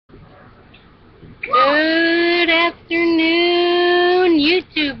Good afternoon,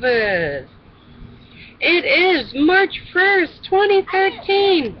 YouTubers. It is March 1st,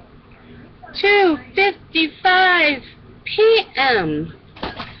 2013, 2:55 p.m.,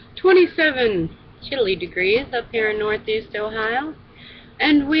 27 chilly degrees up here in Northeast Ohio.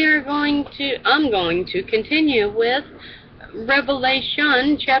 And I'm going to continue with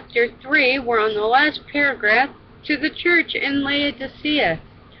Revelation chapter 3. We're on the last paragraph. To the church in Laodicea.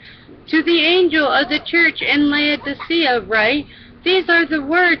 To the angel of the church in Laodicea write, these are the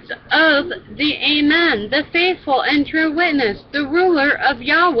words of the Amen, the faithful and true witness, the ruler of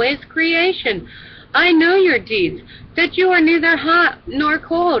Yahweh's creation. I know your deeds, that you are neither hot nor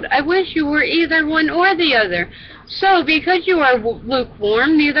cold. I wish you were either one or the other. So, because you are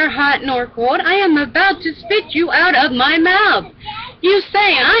lukewarm, neither hot nor cold, I am about to spit you out of my mouth. You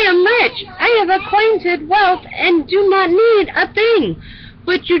say, I am rich, I have acquired wealth, and do not need a thing.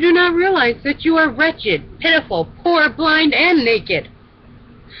 But you do not realize that you are wretched, pitiful, poor, blind, and naked.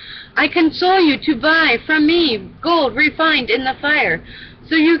 I console you to buy from me gold refined in the fire,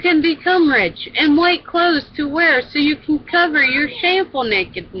 so you can become rich, and white clothes to wear, so you can cover your shameful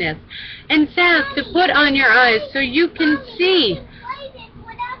nakedness, and salve to put on your eyes, so you can see.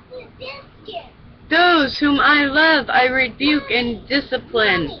 Those whom I love, I rebuke and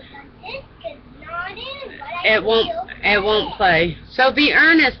discipline. It won't play. So be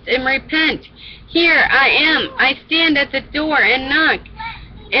earnest and repent. Here I am. I stand at the door and knock.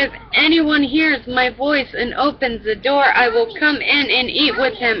 If anyone hears my voice and opens the door, I will come in and eat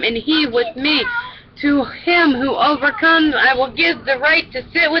with him, and he with me. To him who overcomes, I will give the right to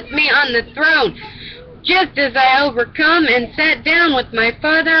sit with me on the throne, just as I overcome and sat down with my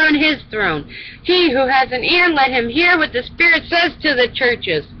Father on his throne. He who has an ear, let him hear what the Spirit says to the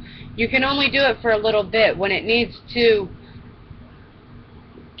churches. You can only do it for a little bit. When it needs to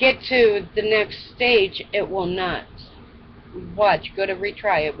get to the next stage, it will not. Watch, go to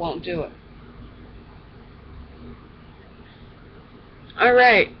retry, it won't do it.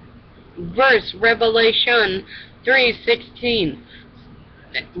 Alright, verse Revelation 3:16.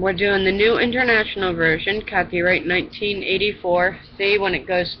 We're doing the New International Version, copyright 1984. See, when it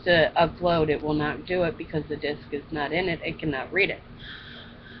goes to upload, it will not do it because the disc is not in it. It cannot read it.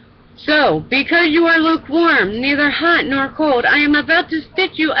 So, because you are lukewarm, neither hot nor cold, I am about to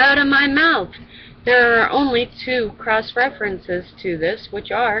spit you out of my mouth. There are only two cross-references to this,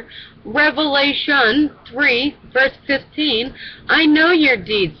 which are Revelation 3, verse 15, I know your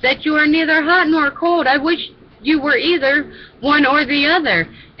deeds, that you are neither hot nor cold. I wish you were either one or the other.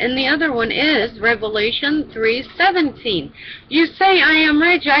 And the other one is Revelation 3:17. You say, I am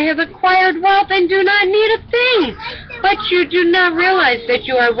rich, I have acquired wealth, and do not need a thing. But you do not realize that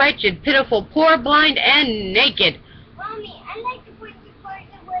you are wretched, pitiful, poor, blind, and naked. Mommy, I like the part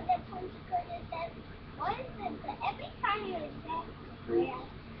where the consequences says, what is this? That every time you say,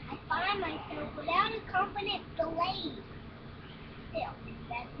 I find myself without a confident delay. Still,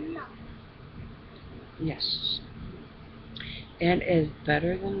 that's enough. Yes. It is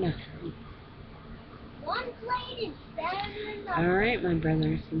better than nothing. One plate is better than nothing. Alright, my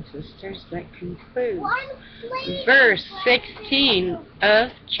brothers and sisters, that concludes One plate verse 16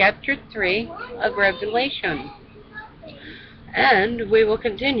 of chapter 3 of Revelation. And we will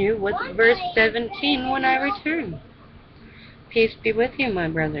continue with verse 17 when I return. Peace be with you, my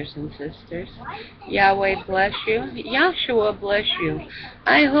brothers and sisters. Yahweh bless you. Yahshua bless you.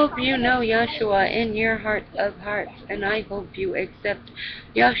 I hope you know Yahshua in your heart of hearts, and I hope you accept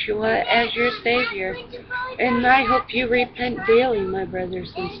Yahshua as your Savior. And I hope you repent daily, my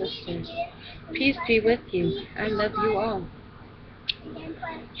brothers and sisters. Peace be with you. I love you all.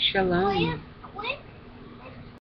 Shalom.